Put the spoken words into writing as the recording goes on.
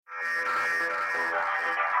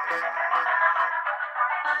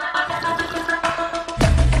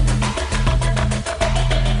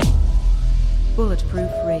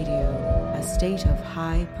Bulletproof Radio, a state of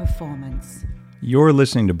high performance. You're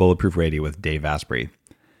listening to Bulletproof Radio with Dave Asprey.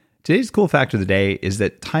 Today's cool fact of the day is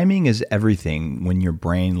that timing is everything when your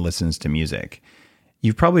brain listens to music.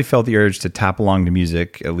 You've probably felt the urge to tap along to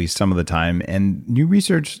music at least some of the time, and new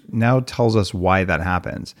research now tells us why that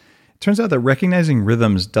happens. It turns out that recognizing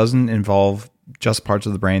rhythms doesn't involve just parts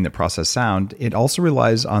of the brain that process sound. It also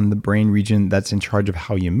relies on the brain region that's in charge of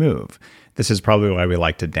how you move. This is probably why we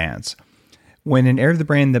like to dance. When an area of the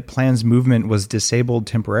brain that plans movement was disabled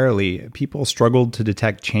temporarily, people struggled to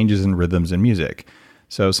detect changes in rhythms in music.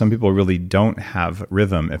 So some people really don't have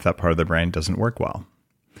rhythm if that part of the brain doesn't work well.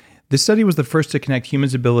 This study was the first to connect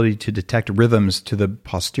humans' ability to detect rhythms to the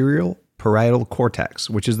posterior parietal cortex,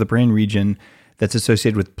 which is the brain region that's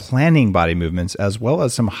associated with planning body movements, as well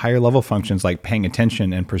as some higher level functions like paying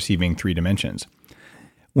attention and perceiving 3 dimensions.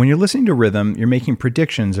 When you're listening to rhythm, you're making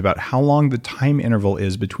predictions about how long the time interval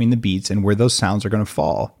is between the beats and where those sounds are going to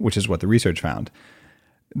fall, which is what the research found.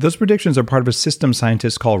 Those predictions are part of a system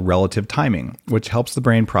scientists call relative timing, which helps the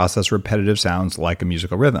brain process repetitive sounds like a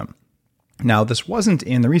musical rhythm. Now, this wasn't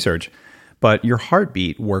in the research, but your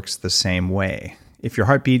heartbeat works the same way. If your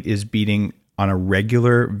heartbeat is beating on a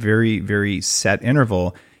regular, very, very set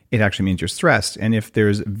interval, it actually means you're stressed. And if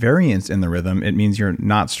there's variance in the rhythm, it means you're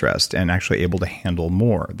not stressed and actually able to handle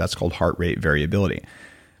more. That's called heart rate variability.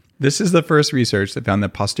 This is the first research that found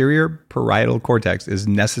that posterior parietal cortex is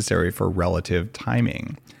necessary for relative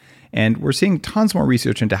timing. And we're seeing tons more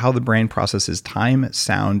research into how the brain processes time,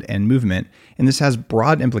 sound, and movement. And this has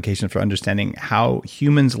broad implications for understanding how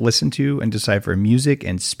humans listen to and decipher music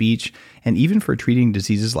and speech, and even for treating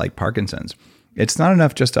diseases like Parkinson's. It's not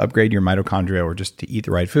enough just to upgrade your mitochondria or just to eat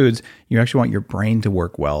the right foods. You actually want your brain to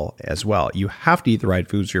work well as well. You have to eat the right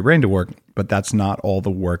foods for your brain to work, but that's not all the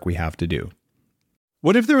work we have to do.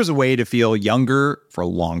 What if there was a way to feel younger for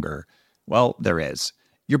longer? Well, there is.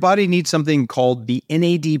 Your body needs something called the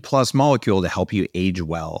NAD+ molecule to help you age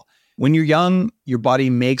well. When you're young, your body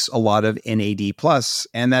makes a lot of NAD+,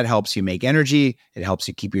 and that helps you make energy, it helps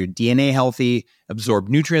you keep your DNA healthy, absorb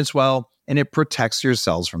nutrients well, and it protects your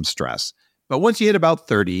cells from stress. But once you hit about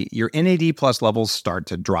 30, your NAD+ levels start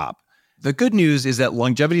to drop. The good news is that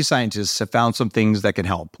longevity scientists have found some things that can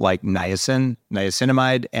help, like niacin,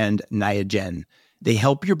 niacinamide, and Niagen. They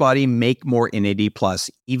help your body make more NAD+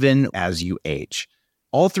 even as you age.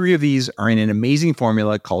 All 3 of these are in an amazing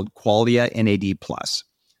formula called Qualia NAD+.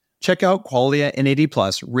 Check out Qualia NAD+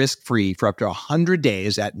 risk-free for up to 100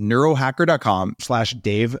 days at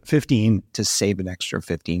neurohacker.com/Dave15 to save an extra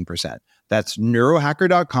 15%. That's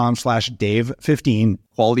neurohacker.com/Dave15,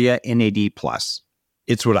 Qualia NAD+.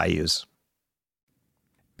 It's what I use.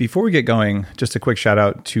 Before we get going, just a quick shout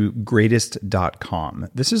out to greatest.com.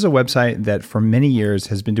 This is a website that for many years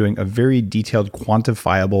has been doing a very detailed,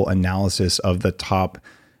 quantifiable analysis of the top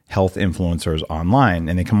health influencers online.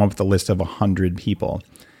 And they come up with a list of 100 people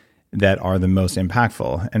that are the most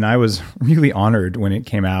impactful. And I was really honored when it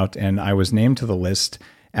came out, and I was named to the list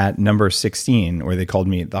at number 16, where they called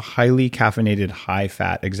me the highly caffeinated,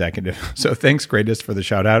 high-fat executive. So thanks, Greatest, for the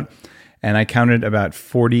shout-out. And I counted about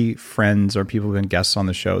 40 friends or people who have been guests on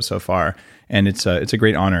the show so far. And it's a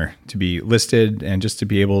great honor to be listed and just to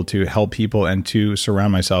be able to help people and to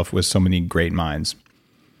surround myself with so many great minds.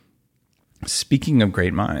 Speaking of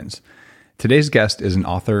great minds, today's guest is an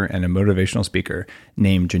author and a motivational speaker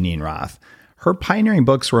named Geneen Roth. Her pioneering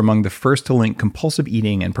books were among the first to link compulsive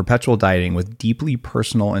eating and perpetual dieting with deeply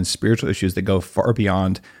personal and spiritual issues that go far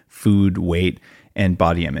beyond food, weight, and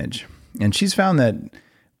body image. And she's found that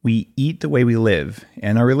we eat the way we live,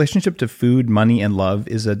 and our relationship to food, money, and love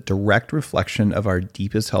is a direct reflection of our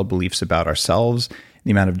deepest held beliefs about ourselves, the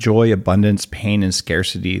amount of joy, abundance, pain, and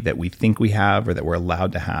scarcity that we think we have or that we're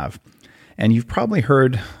allowed to have. And you've probably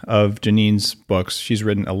heard of Geneen's books. She's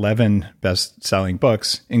written 11 best-selling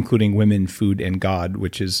books, including Women, Food, and God,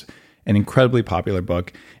 which is an incredibly popular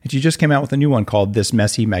book. And she just came out with a new one called This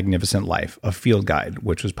Messy, Magnificent Life, a field guide,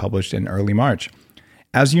 which was published in early March.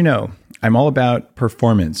 As you know, I'm all about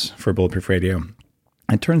performance for Bulletproof Radio.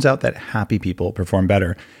 It turns out that happy people perform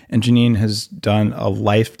better. And Geneen has done a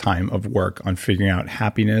lifetime of work on figuring out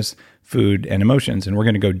happiness, food, and emotions. And we're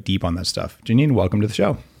going to go deep on that stuff. Geneen, welcome to the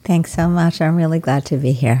show. Thanks so much. I'm really glad to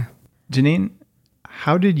be here. Geneen,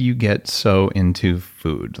 how did you get so into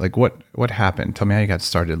food? Like what happened? Tell me how you got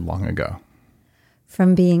started long ago.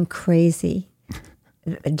 From being crazy,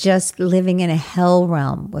 just living in a hell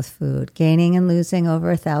realm with food, gaining and losing over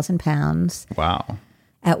 1,000 pounds. Wow.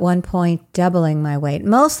 At one point, doubling my weight.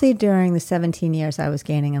 Mostly during the 17 years I was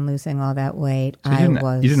gaining and losing all that weight. So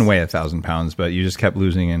you didn't weigh 1,000 pounds, but you just kept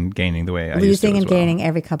losing and gaining the way I used to losing and as well. gaining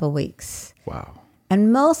every couple of weeks. Wow.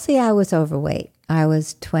 And mostly I was overweight. I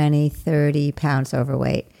was 20, 30 pounds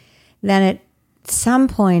overweight. Then at some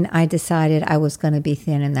point I decided I was going to be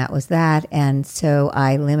thin, and that was that. And so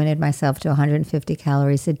I limited myself to 150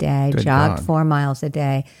 calories a day, Good jogged God. 4 miles a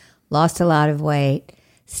day, lost a lot of weight,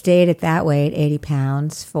 stayed at that weight, 80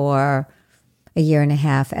 pounds, for a year and a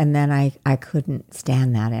half. And then I couldn't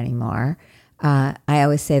stand that anymore. I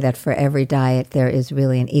always say that for every diet, there is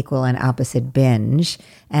really an equal and opposite binge.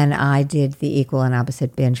 And I did the equal and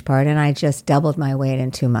opposite binge part, and I just doubled my weight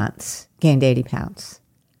in 2 months, gained 80 pounds.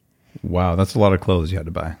 Wow, that's a lot of clothes you had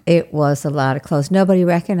to buy. It was a lot of clothes. Nobody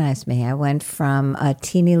recognized me. I went from a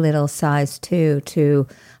teeny little size 2 to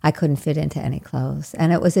I couldn't fit into any clothes.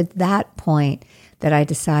 And it was at that point that I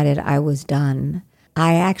decided I was done.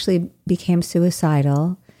 I actually became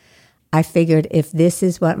suicidal. I figured if this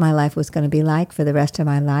is what my life was going to be like for the rest of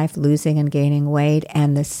my life, losing and gaining weight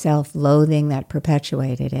and the self-loathing that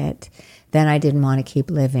perpetuated it, then I didn't want to keep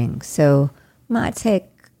living. So I might take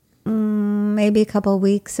maybe a couple of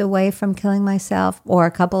weeks away from killing myself, or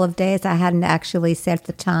a couple of days. I hadn't actually set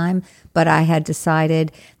the time, but I had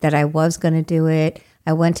decided that I was going to do it.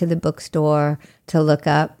 I went to the bookstore to look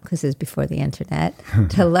up, because it was before the internet,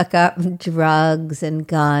 to look up drugs and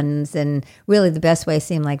guns. And really the best way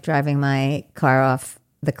seemed like driving my car off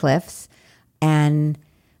the cliffs. And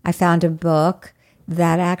I found a book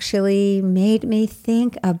that actually made me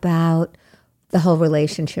think about the whole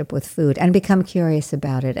relationship with food and become curious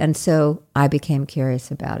about it. And so I became curious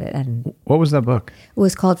about it. And What was that book? it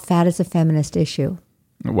was called Fat is a Feminist Issue.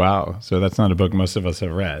 Wow. So that's not a book most of us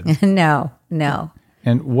have read. No.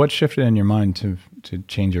 And what shifted in your mind to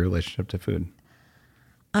change your relationship to food?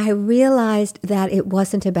 I realized that it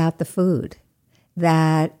wasn't about the food,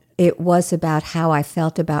 that it was about how I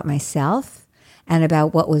felt about myself and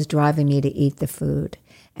about what was driving me to eat the food.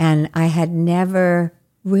 And I had never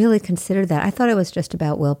really considered that. I thought it was just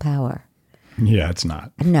about willpower. Yeah, it's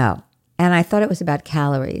not. No. And I thought it was about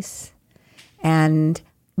calories. And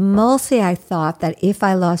mostly I thought that if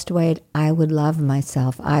I lost weight, I would love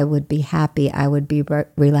myself. I would be happy. I would be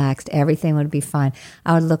relaxed. Everything would be fine.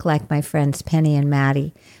 I would look like my friends Penny and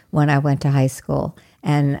Maddie when I went to high school.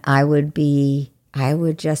 And I would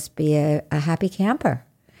just be a happy camper.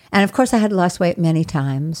 And of course I had lost weight many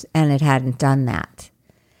times, and it hadn't done that.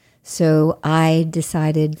 So I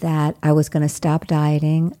decided that I was going to stop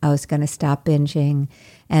dieting, I was going to stop binging,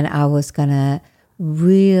 and I was going to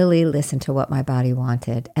really listen to what my body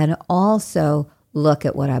wanted and also look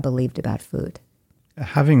at what I believed about food.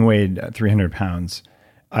 Having weighed 300 pounds,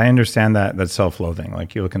 I understand that self-loathing.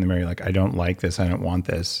 Like you look in the mirror, you're like, I don't like this, I don't want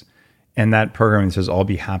this. And that program says, I'll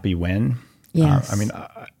be happy when. Yes. I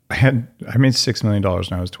made $6 million when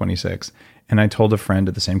I was 26. And I told a friend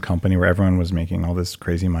at the same company where everyone was making all this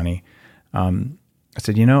crazy money. I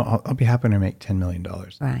said, I'll be happy when I make $10 million.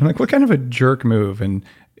 Right. I'm like, what kind of a jerk move? And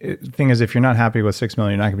the thing is, if you're not happy with 6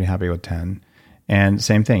 million, you're not gonna be happy with 10. And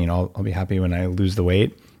same thing, I'll be happy when I lose the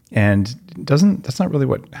weight. And that's not really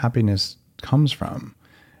what happiness comes from.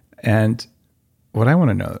 And what I want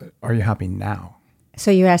to know, are you happy now?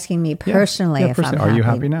 So you're asking me personally if I'm happy. Are you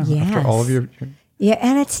happy now? Yes. After all of your... Yeah,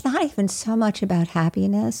 and it's not even so much about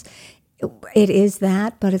happiness. It is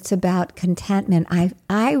that, but it's about contentment.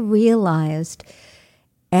 I realized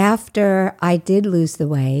after I did lose the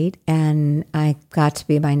weight and I got to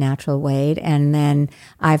be my natural weight, and then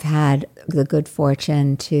I've had the good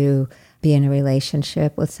fortune to be in a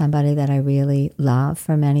relationship with somebody that I really love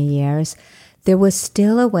for many years, there was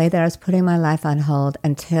still a way that I was putting my life on hold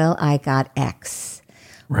until I got X.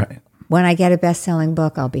 Right. When I get a best-selling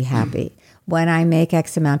book, I'll be happy. When I make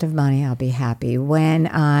X amount of money, I'll be happy. When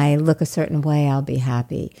I look a certain way, I'll be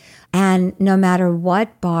happy. And no matter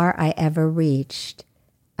what bar I ever reached,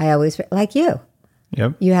 I always, like you.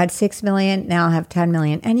 Yep. You had 6 million, now I have 10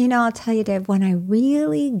 million. And I'll tell you, Dave, when I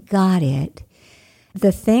really got it,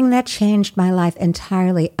 the thing that changed my life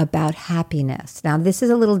entirely about happiness, now this is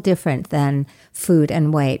a little different than food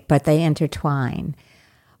and weight, but they intertwine,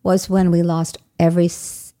 was when we lost every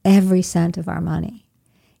cent of our money.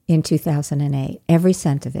 In 2008, every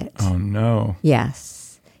cent of it. Oh, no.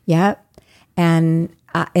 Yes. Yep. And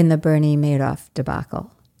in the Bernie Madoff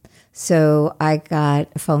debacle. So I got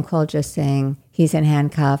a phone call just saying, he's in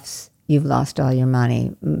handcuffs, you've lost all your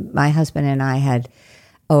money. My husband and I had,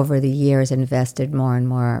 over the years, invested more and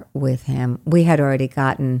more with him. We had already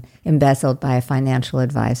gotten embezzled by a financial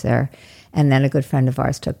advisor. And then a good friend of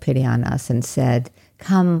ours took pity on us and said,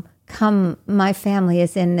 come my family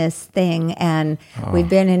is in this thing and we've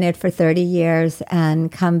been in it for 30 years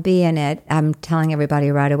and come be in it. I'm telling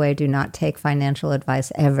everybody right away, do not take financial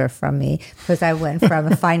advice ever from me, because I went from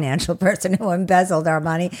a financial person who embezzled our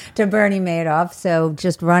money to Bernie Madoff. So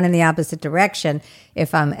just run in the opposite direction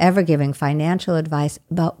if I'm ever giving financial advice.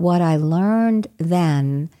 But what I learned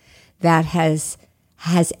then that has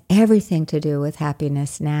everything to do with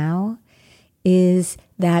happiness now is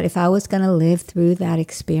that if I was going to live through that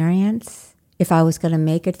experience, if I was going to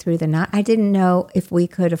make it through the night, I didn't know if we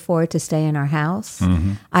could afford to stay in our house.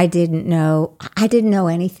 Mm-hmm. I didn't know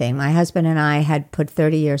anything. My husband and I had put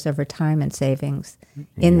 30 years of retirement savings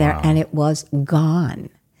in there, and it was gone.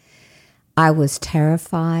 I was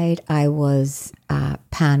terrified. I was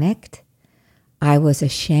panicked. I was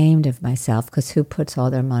ashamed of myself, because who puts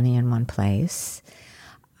all their money in one place?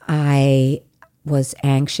 I was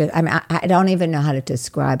anxious. I mean, I don't even know how to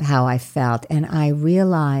describe how I felt. And I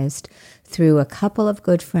realized through a couple of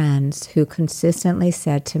good friends who consistently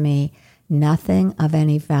said to me, nothing of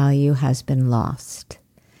any value has been lost.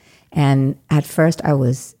 And at first I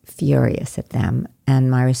was furious at them. And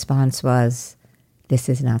my response was, this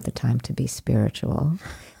is not the time to be spiritual.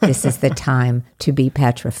 This is the time to be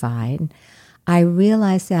petrified. I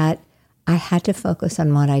realized that I had to focus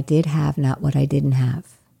on what I did have, not what I didn't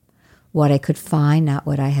have. What I could find, not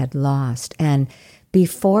what I had lost. And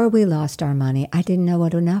before we lost our money, I didn't know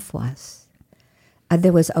what enough was.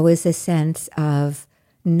 There was always a sense of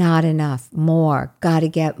not enough, more, got to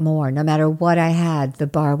get more. No matter what I had, the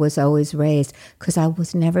bar was always raised, because I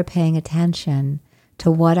was never paying attention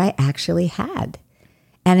to what I actually had.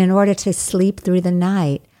 And in order to sleep through the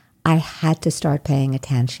night, I had to start paying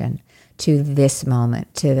attention to this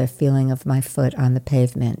moment, to the feeling of my foot on the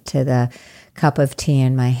pavement, to the cup of tea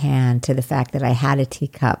in my hand, to the fact that I had a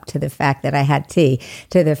teacup, to the fact that I had tea,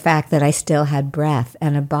 to the fact that I still had breath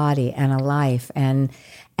and a body and a life. And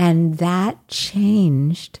that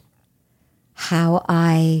changed how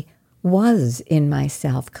I was in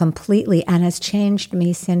myself completely, and has changed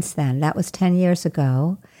me since then. That was 10 years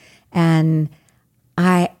ago. And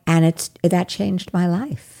that changed my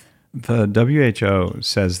life. The WHO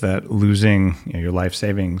says that losing your life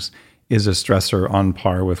savings is a stressor on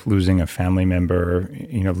par with losing a family member,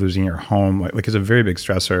 losing your home. Like it's a very big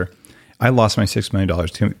stressor. I lost my $6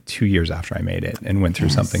 million 2 years after I made it, and went through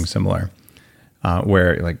something similar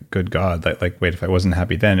where like, good God, wait, if I wasn't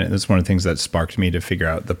happy then, and it's one of the things that sparked me to figure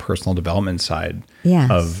out the personal development side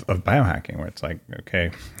of biohacking, where it's like,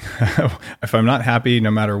 okay, if I'm not happy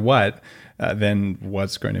no matter what, then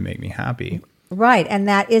what's going to make me happy? Right. And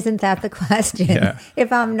isn't that the question? Yeah.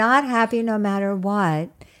 If I'm not happy no matter what,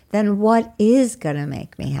 then what is going to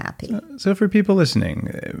make me happy? So for people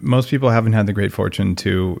listening, most people haven't had the great fortune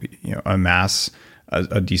to amass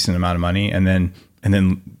a decent amount of money, and then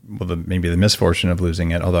maybe the misfortune of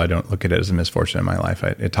losing it, although I don't look at it as a misfortune in my life.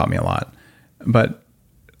 It taught me a lot. But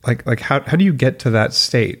like how do you get to that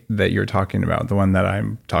state that you're talking about, the one that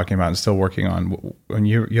I'm talking about and still working on? When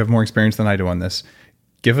you have more experience than I do on this,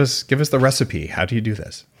 give us the recipe. How do you do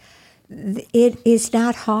this? It is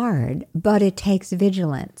not hard, but it takes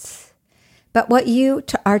vigilance. But what you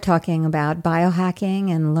are talking about,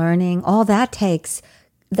 biohacking and learning, all that takes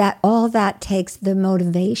the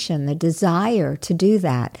motivation, the desire to do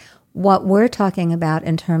that. What we're talking about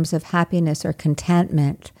in terms of happiness or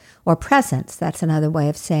contentment or presence, that's another way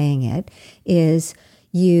of saying it, is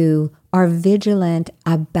you are vigilant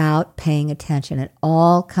about paying attention. It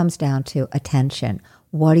all comes down to attention.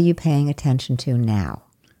 What are you paying attention to now?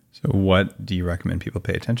 So what do you recommend people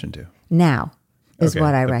pay attention to? Now is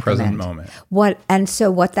what I recommend. Present moment. What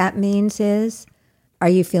that means is, are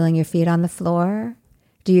you feeling your feet on the floor?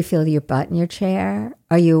 Do you feel your butt in your chair?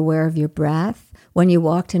 Are you aware of your breath? When you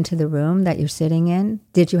walked into the room that you're sitting in,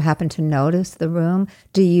 did you happen to notice the room?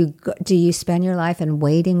 Do you spend your life in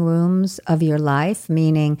waiting rooms of your life,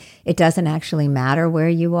 meaning it doesn't actually matter where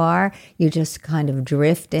you are? You just kind of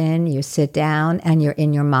drift in, you sit down, and you're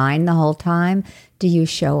in your mind the whole time. Do you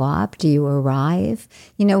show up? Do you arrive?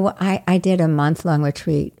 I did a month-long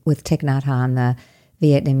retreat with Thich Nhat Hanh, the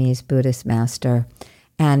Vietnamese Buddhist master,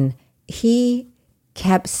 and he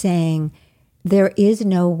kept saying, there is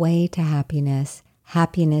no way to happiness.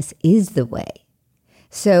 Happiness is the way.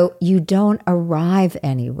 So you don't arrive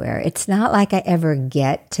anywhere. It's not like I ever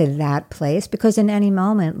get to that place, because in any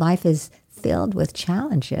moment, life is filled with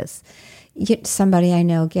challenges. Somebody I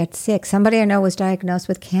know gets sick. Somebody I know was diagnosed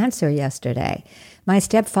with cancer yesterday. My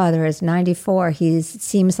stepfather is 94. He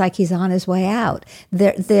seems like he's on his way out.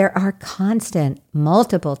 There are constant,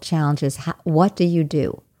 multiple challenges. What do you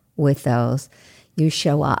do with those? You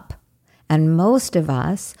show up. And most of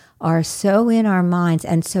us are so in our minds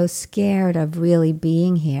and so scared of really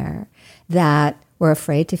being here that we're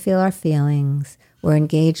afraid to feel our feelings. We're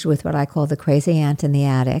engaged with what I call the crazy aunt in the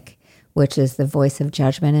attic, which is the voice of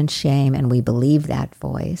judgment and shame, and we believe that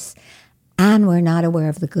voice. And we're not aware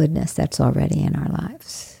of the goodness that's already in our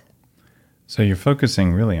lives. So you're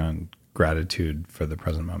focusing really on gratitude for the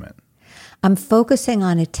present moment. I'm focusing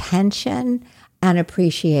on attention and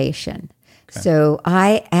appreciation. Okay. So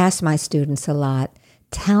I ask my students a lot,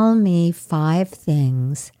 tell me 5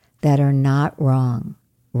 things that are not wrong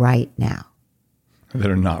right now.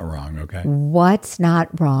 That are not wrong, okay. What's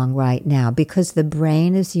not wrong right now? Because the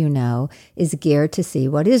brain, as you know, is geared to see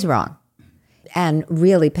what is wrong and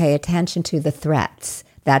really pay attention to the threats.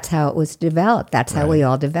 That's how it was developed. That's how we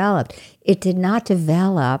all developed. It did not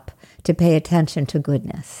develop to pay attention to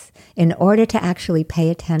goodness. In order to actually pay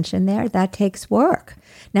attention there, that takes work.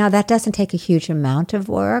 Now, that doesn't take a huge amount of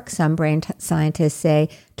work. Some brain scientists say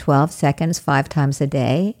 12 seconds 5 times a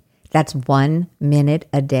day. That's 1 minute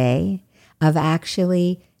a day of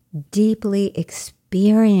actually deeply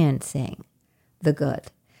experiencing the good.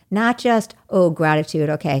 Not just, gratitude,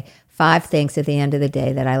 okay, 5 things at the end of the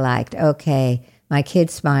day that I liked. Okay, my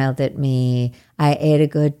kids smiled at me. I ate a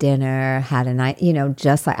good dinner, had a night,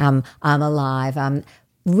 just like I'm alive. I'm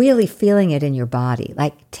really feeling it in your body,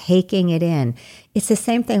 like taking it in. It's the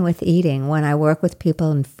same thing with eating. When I work with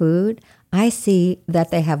people in food, I see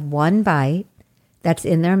that they have 1 bite that's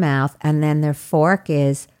in their mouth, and then their fork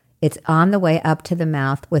it's on the way up to the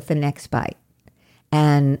mouth with the next bite.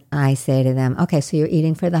 And I say to them, okay, so you're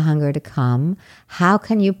eating for the hunger to come. How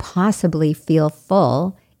can you possibly feel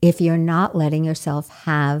full if you're not letting yourself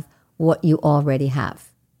have what you already have?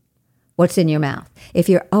 What's in your mouth? If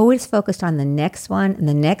you're always focused on the next one and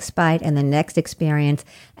the next bite and the next experience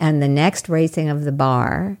and the next raising of the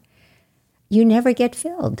bar, you never get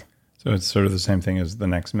filled. So it's sort of the same thing as the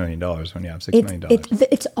next $1 million when you have $6 million.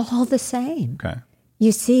 It's all the same. Okay.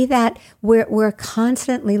 You see that we're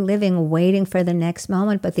constantly living, waiting for the next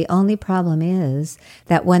moment, but the only problem is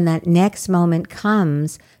that when that next moment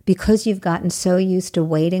comes, because you've gotten so used to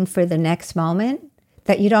waiting for the next moment,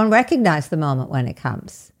 that you don't recognize the moment when it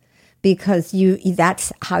comes. Because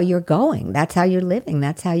that's how you're going, that's how you're living,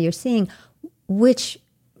 that's how you're seeing, which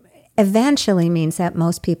eventually means that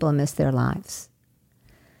most people miss their lives.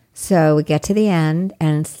 So we get to the end,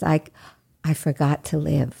 and it's like, I forgot to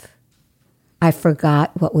live. I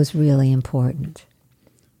forgot what was really important.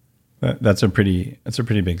 That's a pretty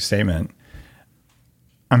big statement.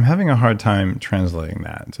 I'm having a hard time translating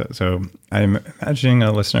that. So I'm imagining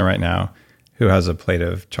a listener right now who has a plate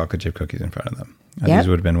of chocolate chip cookies in front of them. These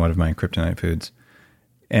would have been one of my kryptonite foods.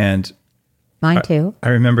 And mine too. I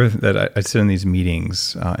remember that I'd sit in these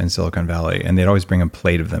meetings in Silicon Valley, and they'd always bring a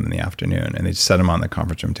plate of them in the afternoon, and they'd set them on the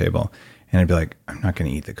conference room table. And I'd be like, I'm not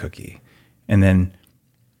going to eat the cookie. And then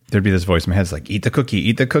there'd be this voice in my head, it's like, eat the cookie,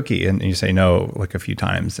 eat the cookie. And you say no like a few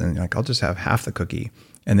times, and you're like, I'll just have half the cookie.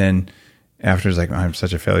 And then after, it's like, I'm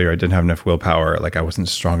such a failure. I didn't have enough willpower. Like I wasn't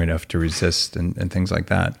strong enough to resist and things like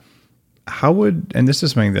that. And this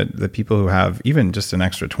is something that the people who have even just an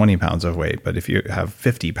extra 20 pounds of weight, but if you have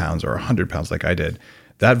 50 pounds or 100 pounds like I did,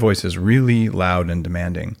 that voice is really loud and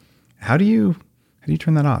demanding. How do you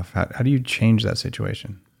turn that off? How do you change that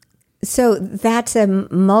situation? So that's a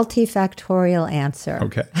multifactorial answer.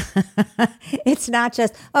 Okay. It's not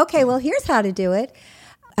just, okay, well, here's how to do it.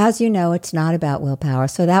 As you know, it's not about willpower.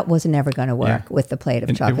 So that was never going to work with the plate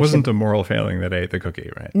of chocolate. It wasn't a moral failing that I ate the cookie,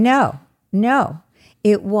 right? No.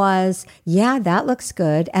 It was, that looks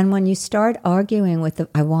good. And when you start arguing with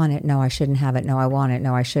I want it, no, I shouldn't have it, no, I want it,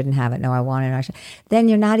 no, I shouldn't have it, no, I want it, no, I shouldn't, then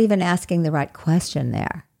you're not even asking the right question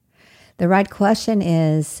there. The right question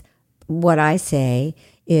is, what I say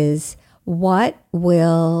is, what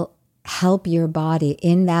will help your body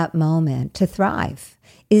in that moment to thrive?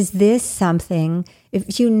 Is this something,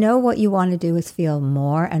 if you know what you want to do is feel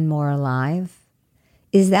more and more alive,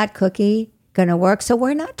 is that cookie going to work? So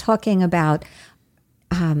we're not talking about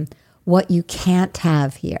what you can't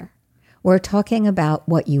have here. We're talking about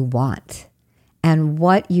what you want and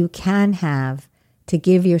what you can have to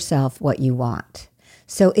give yourself what you want.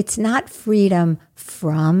 So it's not freedom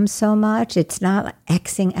from so much. It's not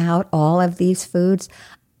Xing out all of these foods.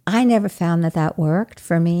 I never found that worked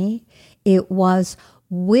for me. It was,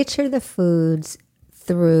 which are the foods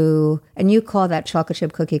through, and you call that chocolate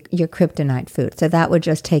chip cookie your kryptonite food. So that would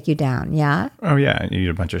just take you down, yeah? Oh, yeah. You eat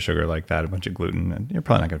a bunch of sugar like that, a bunch of gluten, and you're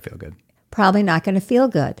probably not going to feel good. Probably not going to feel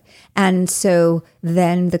good. And so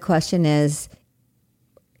then the question is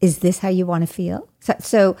this how you want to feel?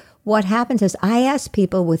 So what happens is I ask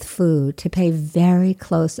people with food to pay very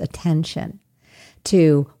close attention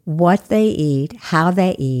to what they eat, how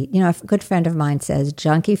they eat. You know, a good friend of mine says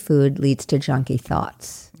junky food leads to junky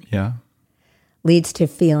thoughts, Yeah. leads to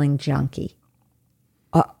feeling junky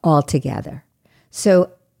altogether.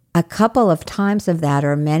 So a couple of times of that,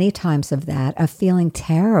 or many times of that, of feeling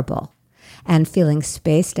terrible and feeling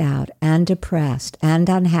spaced out and depressed and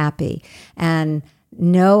unhappy and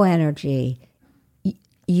no energy.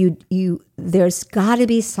 There's got to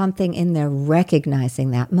be something in there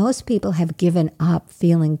recognizing that. Most people have given up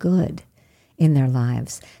feeling good in their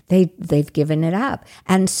lives. They've given it up.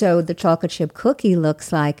 And so the chocolate chip cookie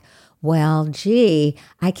looks like, well, gee,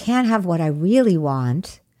 I can't have what I really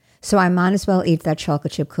want, so I might as well eat that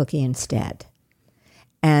chocolate chip cookie instead.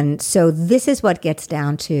 And so this is what gets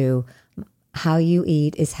down to how you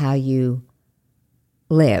eat is how you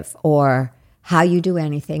live, or how you do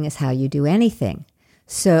anything is how you do anything.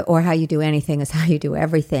 So, or how you do anything is how you do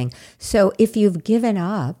everything. So if you've given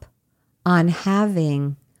up on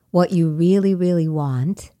having what you really, really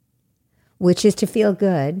want, which is to feel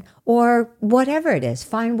good, or whatever it is,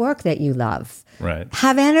 find work that you love, Right.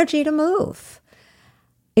 have energy to move.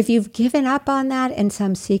 If you've given up on that in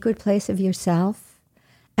some secret place of yourself,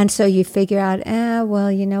 and so you figure out,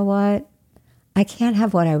 well, you know what? I can't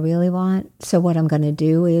have what I really want, so what I'm going to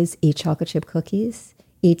do is eat chocolate chip cookies,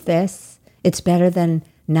 eat this. It's better than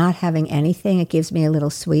not having anything. It gives me a little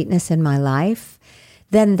sweetness in my life.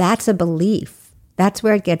 Then that's a belief. That's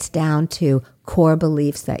where it gets down to core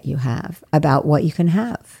beliefs that you have about what you can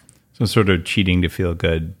have. So sort of cheating to feel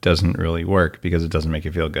good doesn't really work because it doesn't make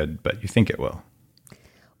you feel good, but you think it will.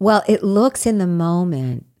 Well, it looks in the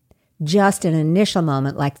moment, just an initial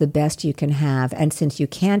moment, like the best you can have. And since you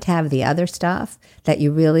can't have the other stuff that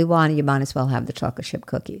you really want, you might as well have the chocolate chip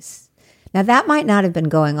cookies. Now, that might not have been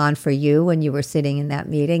going on for you when you were sitting in that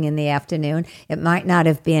meeting in the afternoon. It might not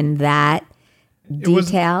have been that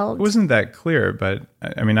detailed. It wasn't that clear, but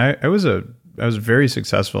I mean, I was very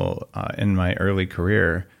successful in my early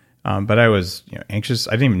career, but I was anxious.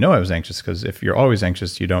 I didn't even know I was anxious, because if you're always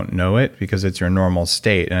anxious, you don't know it because it's your normal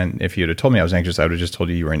state. And if you'd have told me I was anxious, I would have just told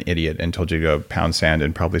you were an idiot and told you to go pound sand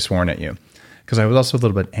and probably sworn at you. Because I was also a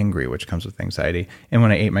little bit angry, which comes with anxiety. And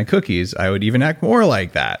when I ate my cookies, I would even act more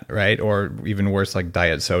like that, right? Or even worse, like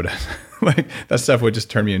diet soda. Like that stuff would just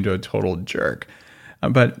turn me into a total jerk.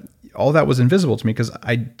 But all that was invisible to me because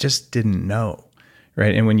I just didn't know,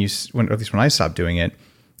 right? And at least when I stopped doing it,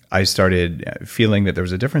 I started feeling that there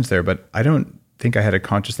was a difference there. But I don't think I had a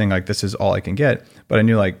conscious thing like this is all I can get. But I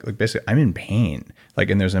knew like basically I'm in pain.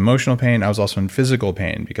 And there's emotional pain. I was also in physical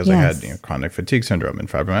pain because Yes. I had chronic fatigue syndrome and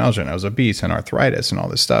fibromyalgia, and I was obese and arthritis and all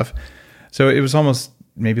this stuff. So it was almost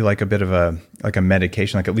maybe like a bit of a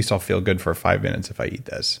medication. Like at least I'll feel good for 5 minutes if I eat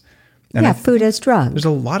this. And food as drug. there's a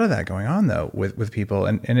lot of that going on though with people,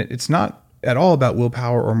 and it's not at all about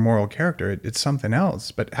willpower or moral character. It's something else.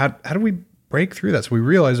 But how do we break through that? So we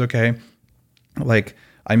realize, okay, like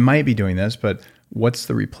I might be doing this, but what's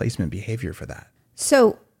the replacement behavior for that?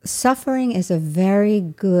 So suffering is a very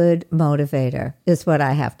good motivator, is what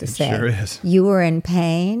I have to say. Sure is. You were in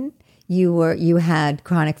pain. You had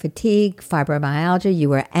chronic fatigue, fibromyalgia. You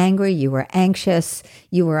were angry. You were anxious.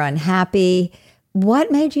 You were unhappy.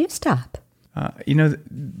 What made you stop?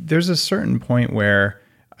 There's a certain point where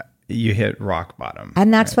you hit rock bottom.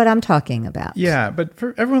 And that's what I'm talking about. Yeah, but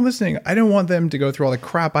for everyone listening, I don't want them to go through all the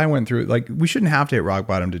crap I went through. Like, we shouldn't have to hit rock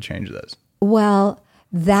bottom to change this. Well,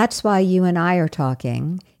 that's why you and I are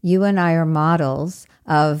talking. You and I are models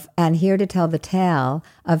of, and here to tell the tale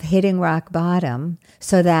of hitting rock bottom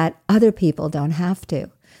so that other people don't have to.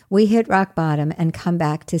 We hit rock bottom and come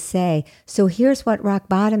back to say, so here's what rock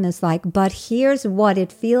bottom is like, but here's what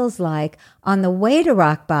it feels like on the way to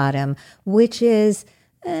rock bottom, which is,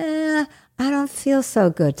 I don't feel so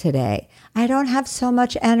good today. I don't have so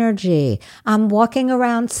much energy. I'm walking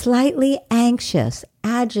around slightly anxious,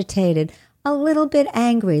 agitated, a little bit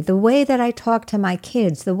angry. The way that I talk to my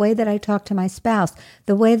kids, the way that I talk to my spouse,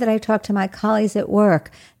 the way that I talk to my colleagues at work,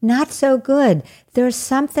 not so good. There's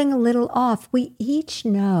something a little off. We each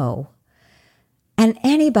know. And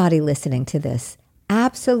anybody listening to this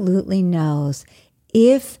absolutely knows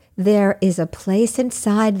if there is a place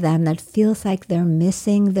inside them that feels like they're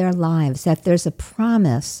missing their lives, that there's a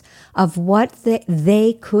promise of what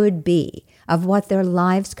they could be, of what their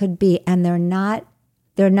lives could be, and they're not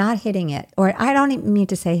hitting it. Or I don't even mean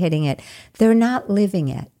to say hitting it. They're not living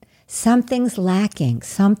it. Something's lacking.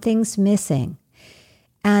 Something's missing.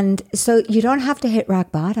 And so you don't have to hit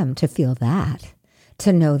rock bottom to feel that,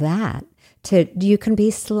 to know that. You can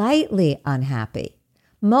be slightly unhappy,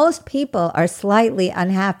 Most people are slightly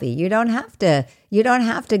unhappy. You don't have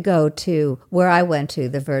to go to where I went to,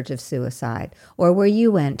 the verge of suicide, or where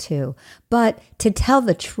you went to. But to tell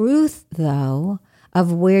the truth, though,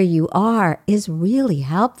 of where you are is really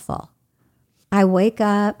helpful. I wake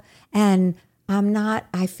up and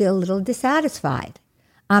I feel a little dissatisfied.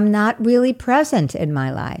 I'm not really present in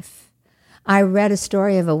my life. I read a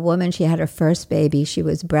story of a woman, she had her first baby, she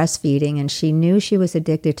was breastfeeding, and she knew she was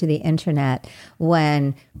addicted to the internet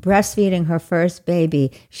when breastfeeding her first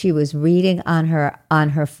baby, she was reading on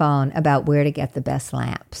her phone about where to get the best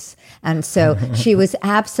lamps. And so she was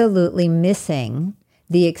absolutely missing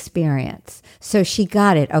the experience. So she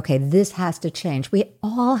got it. Okay, this has to change. We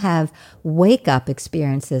all have wake-up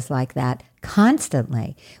experiences like that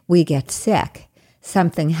constantly. We get sick.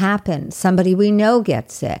 Something happens. Somebody we know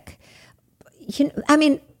gets sick. You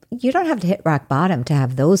don't have to hit rock bottom to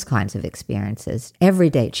have those kinds of experiences,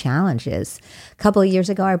 everyday challenges. A couple of years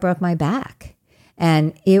ago, I broke my back,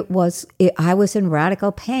 and I was in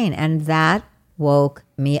radical pain, and that woke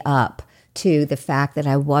me up to the fact that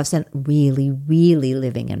I wasn't really, really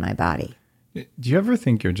living in my body. Do you ever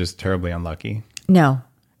think you're just terribly unlucky? No.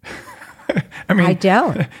 I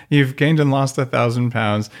don't. You've gained and lost 1,000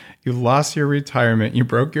 pounds. You lost your retirement. You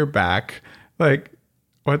broke your back. Like,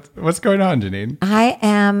 what's going on, Geneen? I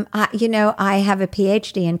have a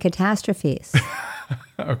PhD in catastrophes.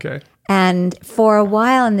 Okay. And for a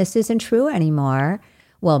while, and this isn't true anymore,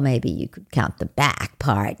 well, maybe you could count the back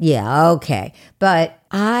part. Yeah, okay. But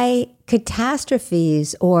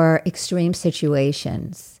catastrophes or extreme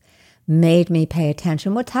situations made me pay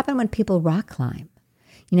attention. What's happened when people rock climb?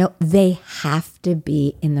 They have to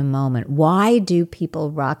be in the moment. Why do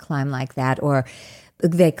people rock climb like that? Or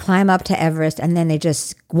they climb up to Everest and then they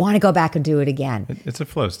just want to go back and do it again. It's a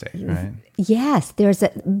flow state, right? Yes,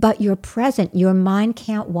 but you're present. Your mind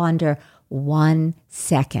can't wander 1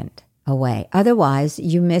 second away. Otherwise,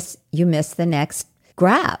 you miss the next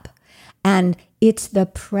grab. And it's the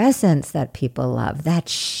presence that people love, that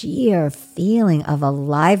sheer feeling of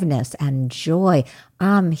aliveness and joy.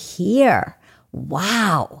 I'm here.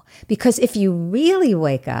 Wow. Because if you really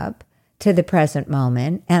wake up to the present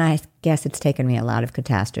moment, and I guess it's taken me a lot of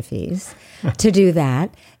catastrophes to do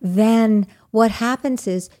that, then what happens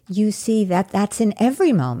is you see that that's in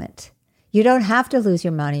every moment. You don't have to lose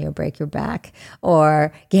your money or break your back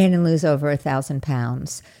or gain and lose over 1,000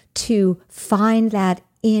 pounds to find that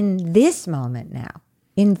in this moment now,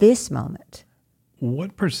 in this moment.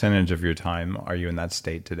 What percentage of your time are you in that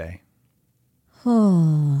state today?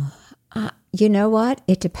 You know what?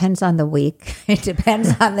 It depends on the week. It depends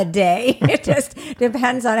on the day. It just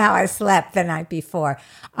depends on how I slept the night before.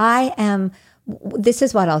 This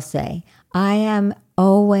is what I'll say. I am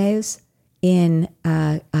always in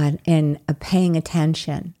paying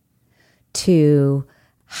attention to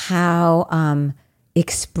how I'm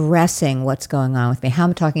expressing what's going on with me, how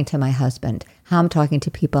I'm talking to my husband, how I'm talking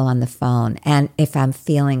to people on the phone, and if I'm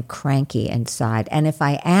feeling cranky inside. And if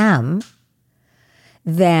I am,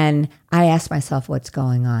 then I ask myself what's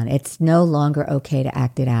going on. It's no longer okay to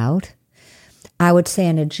act it out. I would say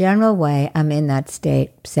in a general way, I'm in that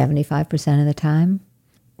state 75% of the time.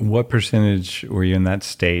 What percentage were you in that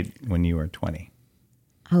state when you were 20?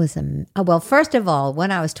 Well, first of all, when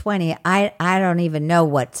I was 20, I don't even know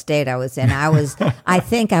what state I was in. I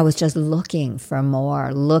think I was just looking for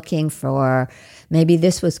more, looking for maybe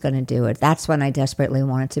this was going to do it. That's when I desperately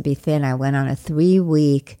wanted to be thin. I went on a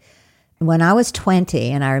 3-week. When I was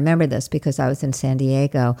 20, and I remember this because I was in San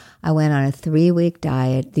Diego, I went on a 3-week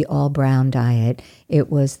diet, the all-brown diet. It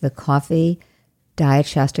was the coffee, diet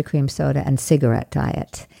Shasta cream soda, and cigarette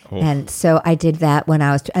diet. Oh. And so I did that when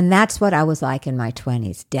I was, and that's what I was like in my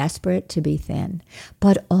 20s, desperate to be thin,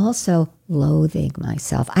 but also loathing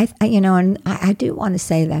myself. And I do want to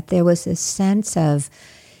say that there was this sense of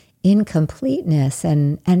incompleteness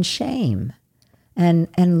and shame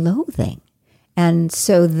and loathing. And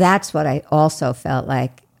so that's what I also felt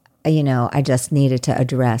like, I just needed to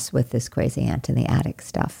address with this crazy aunt in the attic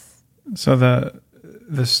stuff. So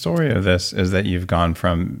the story of this is that you've gone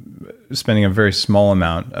from spending a very small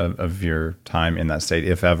amount of your time in that state,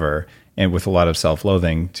 if ever, and with a lot of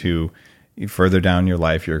self-loathing, to further down your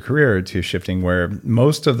life, your career, to shifting where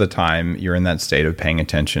most of the time you're in that state of paying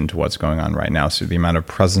attention to what's going on right now. So the amount of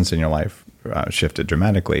presence in your life shifted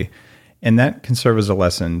dramatically. And that can serve as a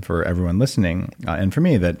lesson for everyone listening, and for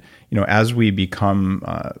me, that as we become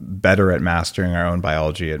better at mastering our own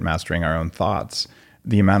biology, at mastering our own thoughts,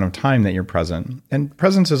 the amount of time that you're present. And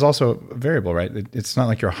presence is also variable, right? It's not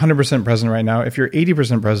like you're 100% present right now. If you're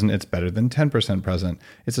 80% present, it's better than 10% present.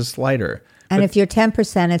 It's a slider. And if you're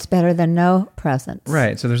 10%, it's better than no presence.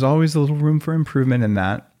 Right. So there's always a little room for improvement in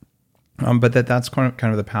that. But that's kind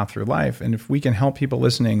of the path through life. And if we can help people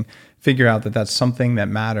listening figure out that that's something that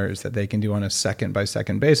matters, that they can do on a second by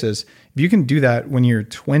second basis, if you can do that when you're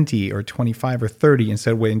 20 or 25 or 30,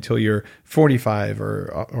 instead of waiting until you're 45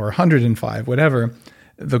 or 105, whatever,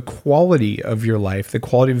 the quality of your life, the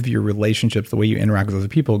quality of your relationships, the way you interact with other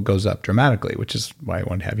people goes up dramatically, which is why I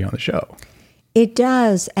wanted to have you on the show. It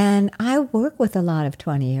does. And I work with a lot of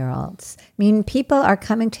 20-year-olds. I mean, people are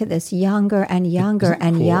coming to this younger and younger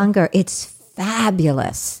and cool? Younger. It's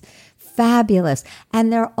fabulous, fabulous.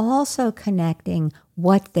 And they're also connecting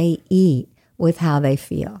what they eat with how they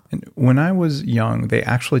feel. And when I was young, they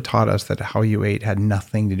actually taught us that how you ate had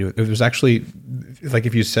nothing to do with it. It was actually like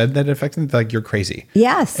if you said that it affected, like you're crazy.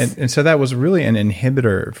 Yes. And so that was really an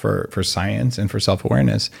inhibitor for science and for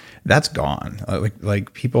self-awareness. That's gone.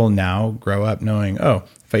 Like people now grow up knowing, oh,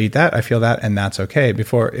 if I eat that, I feel that, and that's okay.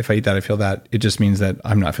 Before, if I eat that, I feel that, it just means that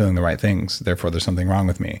I'm not feeling the right things. Therefore, there's something wrong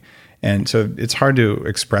with me. And so it's hard to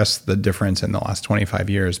express the difference in the last 25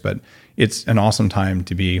 years, but it's an awesome time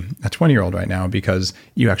to be a 20-year-old right now because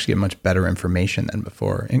you actually get much better information than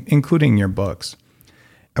before, including your books.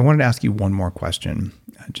 I wanted to ask you one more question,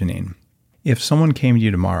 Geneen. If someone came to you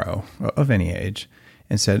tomorrow, of any age,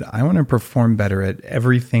 and said, I want to perform better at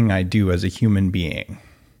everything I do as a human being,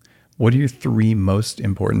 what are your 3 most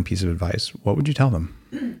important pieces of advice? What would you tell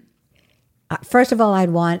them? First of all, I'd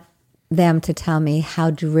want them to tell me how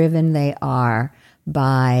driven they are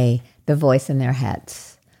by the voice in their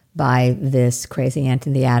heads, by this crazy ant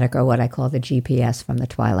in the attic, or what I call the GPS from the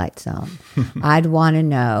Twilight Zone. I'd want to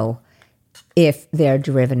know if they're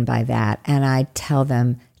driven by that. And I'd tell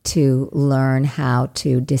them to learn how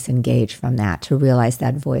to disengage from that, to realize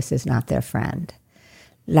that voice is not their friend.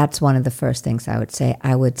 That's one of the first things I would say.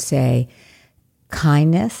 I would say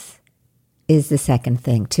kindness is the second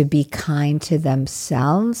thing, to be kind to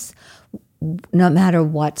themselves, no matter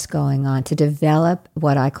what's going on, to develop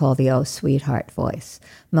what I call the oh sweetheart voice.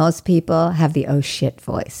 Most people have the oh shit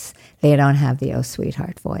voice. They don't have the oh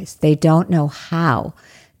sweetheart voice. They don't know how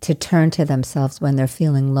to turn to themselves when they're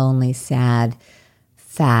feeling lonely, sad,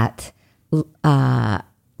 fat,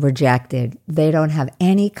 rejected. They don't have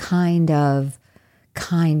any kind of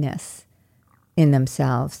kindness in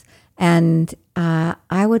themselves. And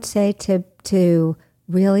I would say to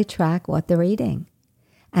really track what they're eating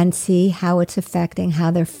and see how it's affecting how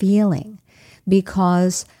they're feeling,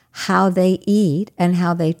 because how they eat and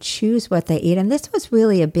how they choose what they eat. And this was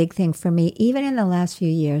really a big thing for me, even in the last few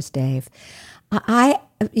years, Dave.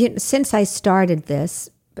 Since I started this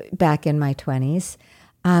back in my 20s,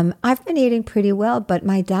 I've been eating pretty well, but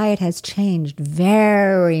my diet has changed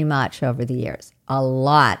very much over the years, a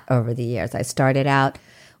lot over the years. I started out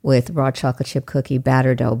with raw chocolate chip cookie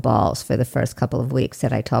batter dough balls for the first couple of weeks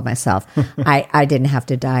that I told myself I didn't have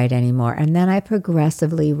to diet anymore. And then I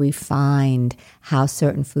progressively refined how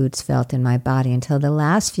certain foods felt in my body until the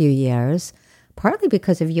last few years, partly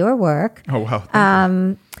because of your work. Oh,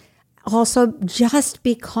 wow. Also, just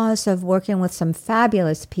because of working with some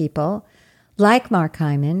fabulous people like Mark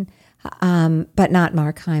Hyman, but not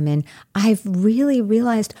Mark Hyman, I've really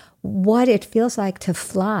realized what it feels like to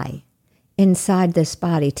fly inside this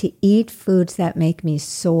body, to eat foods that make me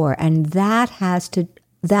soar. And that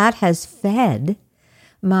has fed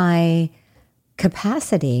my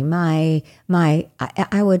capacity, I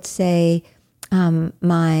would say,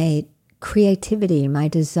 my creativity, my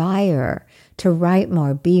desire to write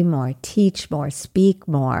more, be more, teach more, speak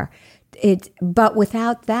more. But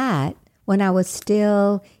without that, when I was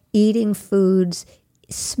still eating foods,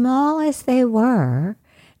 small as they were,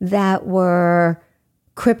 that were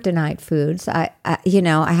kryptonite foods, I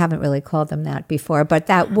haven't really called them that before, but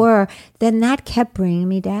then that kept bringing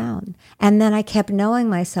me down. And then I kept knowing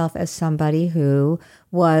myself as somebody who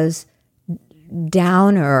was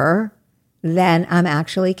downer than I'm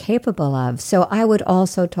actually capable of. So I would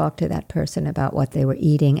also talk to that person about what they were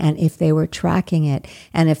eating and if they were tracking it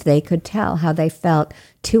and if they could tell how they felt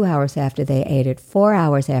 2 hours after they ate it, 4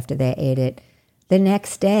 hours after they ate it, the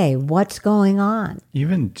next day, what's going on?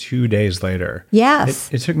 Even 2 days later.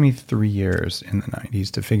 Yes. It took me 3 years in the 90s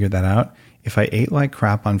to figure that out. If I ate like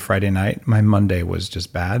crap on Friday night, my Monday was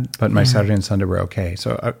just bad, but my Saturday and Sunday were okay.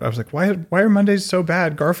 So I was like, why are Mondays so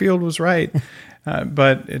bad? Garfield was right.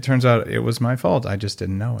 But it turns out it was my fault. I just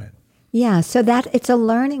didn't know it. Yeah, so it's a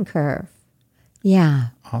learning curve. Yeah.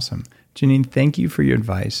 Awesome. Geneen, thank you for your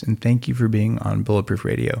advice, and thank you for being on Bulletproof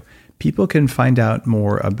Radio. People can find out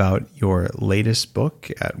more about your latest book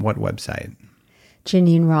at what website?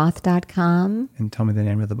 GeneenRoth.com. And tell me the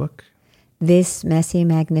name of the book. This Messy,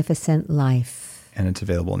 Magnificent Life. And it's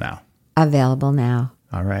available now. Available now.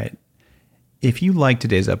 All right. If you like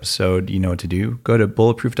today's episode, you know what to do. Go to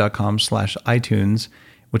bulletproof.com/iTunes,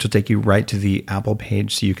 which will take you right to the Apple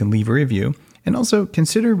page so you can leave a review. And also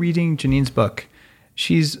consider reading Geneen's book.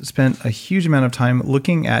 She's spent a huge amount of time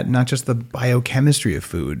looking at not just the biochemistry of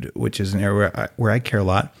food, which is an area where I care a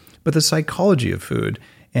lot, but the psychology of food.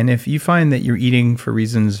 And if you find that you're eating for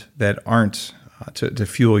reasons that aren't to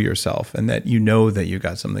fuel yourself and that you know that you've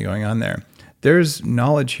got something going on there, there's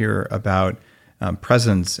knowledge here about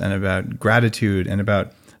presence and about gratitude and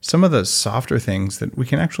about some of the softer things that we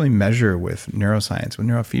can actually measure with neuroscience, with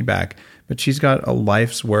neurofeedback. But she's got a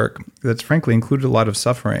life's work that's frankly included a lot of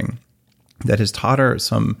suffering that has taught her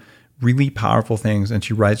some really powerful things, and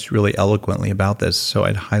she writes really eloquently about this. So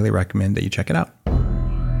I'd highly recommend that you check it out.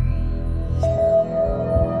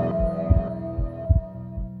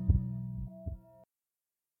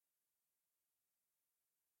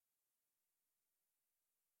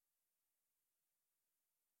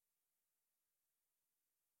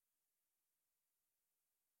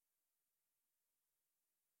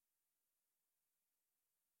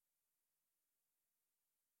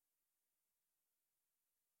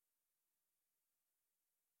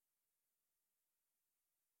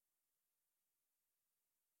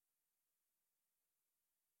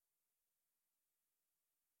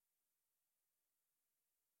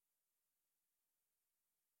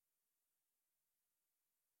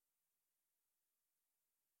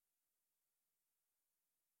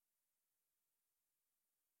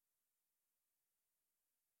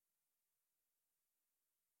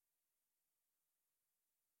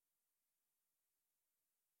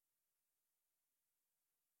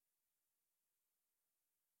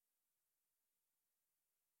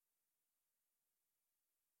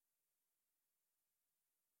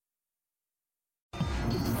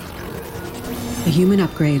 The Human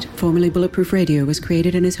Upgrade, formerly Bulletproof Radio, was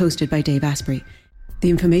created and is hosted by Dave Asprey. The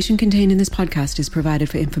information contained in this podcast is provided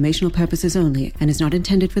for informational purposes only and is not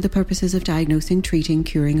intended for the purposes of diagnosing, treating,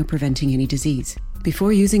 curing, or preventing any disease.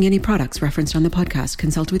 Before using any products referenced on the podcast,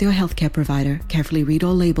 consult with your healthcare provider, carefully read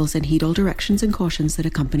all labels, and heed all directions and cautions that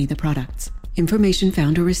accompany the products. Information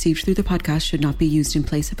found or received through the podcast should not be used in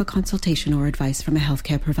place of a consultation or advice from a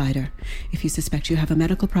healthcare provider. If you suspect you have a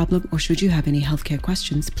medical problem or should you have any healthcare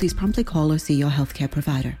questions, please promptly call or see your healthcare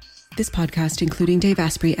provider. This podcast, including Dave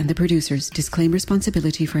Asprey and the producers, disclaim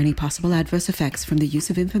responsibility for any possible adverse effects from the use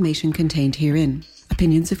of information contained herein.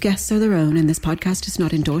 Opinions of guests are their own, and this podcast does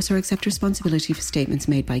not endorse or accept responsibility for statements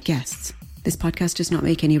made by guests. This podcast does not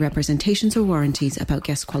make any representations or warranties about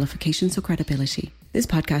guest qualifications or credibility. This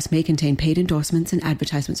podcast may contain paid endorsements and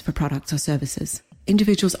advertisements for products or services.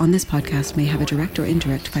 Individuals on this podcast may have a direct or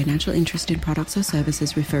indirect financial interest in products or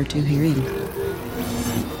services referred to herein.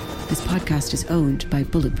 This podcast is owned by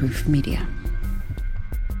Bulletproof Media.